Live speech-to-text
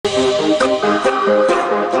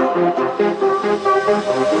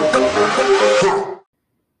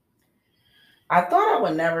I thought I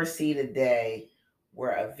would never see the day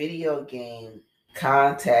where a video game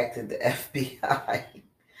contacted the FBI.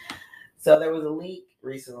 So there was a leak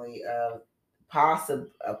recently of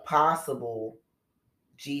a possible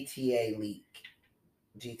GTA leak,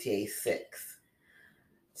 GTA 6.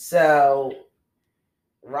 So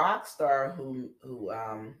Rockstar, who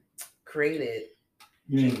created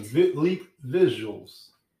leak visuals.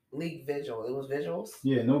 Leak visual. It was visuals?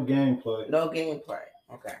 Yeah, no gameplay. No gameplay.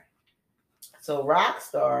 Okay. So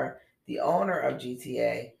Rockstar, the owner of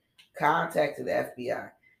GTA, contacted the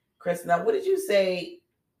FBI. Chris, now what did you say?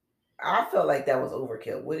 I felt like that was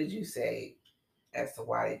overkill. What did you say as to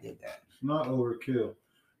why they did that? It's not overkill.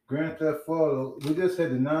 Grand Theft Auto, we just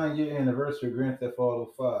had the 9-year anniversary of Grand Theft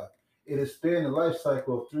Auto 5. It has spanned the life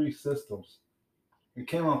cycle of 3 systems. It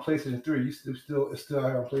came on PlayStation 3. It's still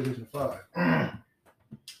out on PlayStation 5.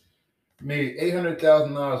 Made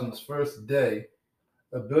 $800,000 on its first day,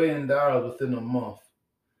 $1 billion within a month.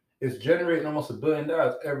 It's generating almost $1 billion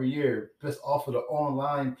every year just off of the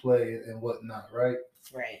online play and whatnot, right?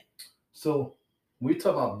 Right. So we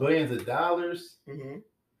talk about billions of dollars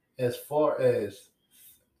as far as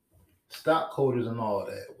stockholders and all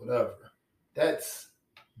that, whatever. That's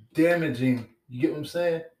damaging. You get what I'm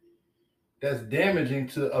saying? That's damaging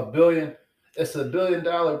to $1 billion. It's $1 billion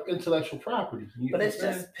intellectual property. But it's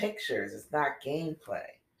just pictures. It's not gameplay.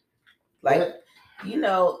 Like,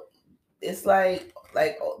 it's like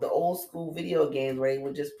the old school video games where they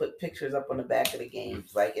would just put pictures up on the back of the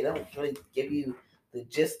games. Like, it don't really give you the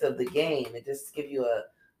gist of the game. It just gives you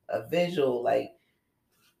a visual. Like,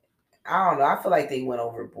 I don't know. I feel like they went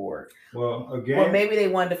overboard. Well, again, or maybe they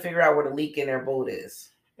wanted to figure out where the leak in their boat is.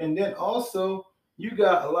 And then also, you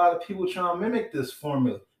got a lot of people trying to mimic this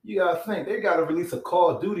formula. You got to think, they got to release a Call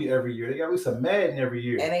of Duty every year. They got to release a Madden every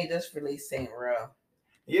year. And they just released Saints Row.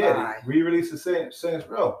 Yeah, they re-released the Saints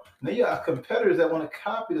Row. Now you got competitors that want to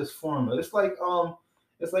copy this formula. It's like the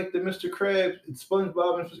Mr. Krabs,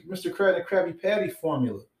 SpongeBob and Mr. Krabs and Krabby Patty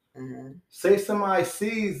formula. Mm-hmm. Say somebody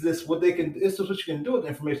sees this, this is what you can do with the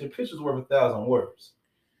information. A picture's worth 1,000 words.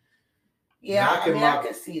 Yeah, I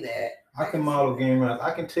can see that. I can model game runs.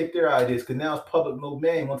 I can take their ideas because now it's public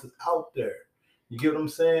domain once it's out there. You get what I'm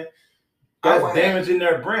saying? That's damaging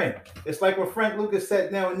their brand. It's like when Frank Lucas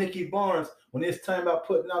sat down with Nicky Barnes when it's time about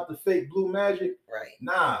putting out the fake Blue Magic. Right.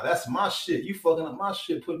 Nah, that's my shit. You fucking up my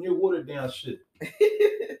shit, putting your watered down shit.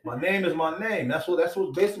 My name is my name. That's what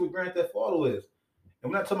basically what Grand Theft Auto is.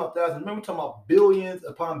 And we're not talking about thousands. Remember, we're talking about billions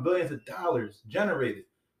upon billions of dollars generated.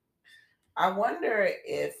 I wonder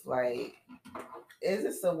if, is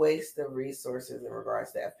this a waste of resources in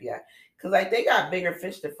regards to FBI? Because, they got bigger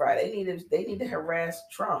fish to fry. They need to harass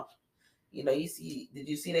Trump. Did you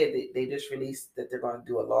see they just released that they're going to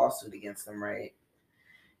do a lawsuit against them, right?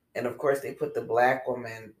 And, of course, they put the black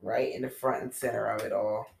woman right in the front and center of it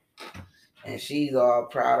all. And she's all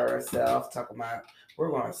proud of herself, talking about,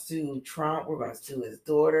 we're going to sue Trump. We're going to sue his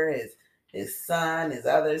daughter, his son, his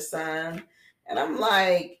other son. And I'm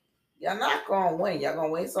like, y'all not going to win. Y'all going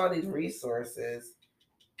to waste all these resources.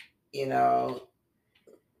 Say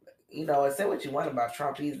what you want about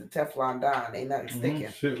Trump. He's the Teflon Don. Ain't nothing sticking.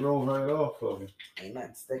 Shit roll right off of him. Ain't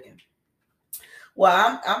nothing sticking.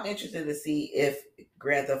 Well, I'm interested to see if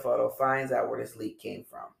Grand Theft Auto finds out where this leak came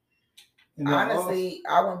from. Honestly,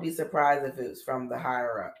 I wouldn't be surprised if it was from the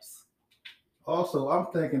higher ups. Also, I'm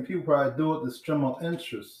thinking people probably do it to strum up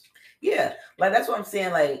interest. Yeah, that's what I'm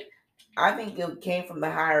saying. I think it came from the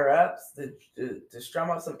higher ups to strum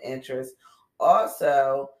up some interest.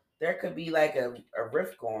 Also, there could be a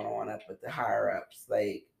rift going on up with the higher ups,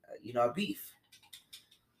 a beef.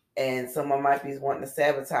 And someone might be wanting to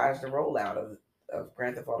sabotage the rollout of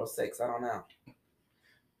Grand Theft Auto 6. I don't know.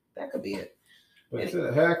 That could be it. But they said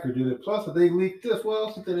a hacker did it. Plus, if they leaked this, what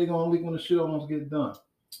else are they going to leak when the shit almost get done?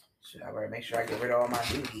 Shit, I better make sure I get rid of all my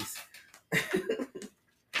duties.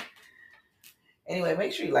 Anyway,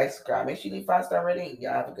 make sure you like, subscribe. Make sure you leave 5-star rating.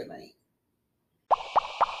 Y'all have a good night.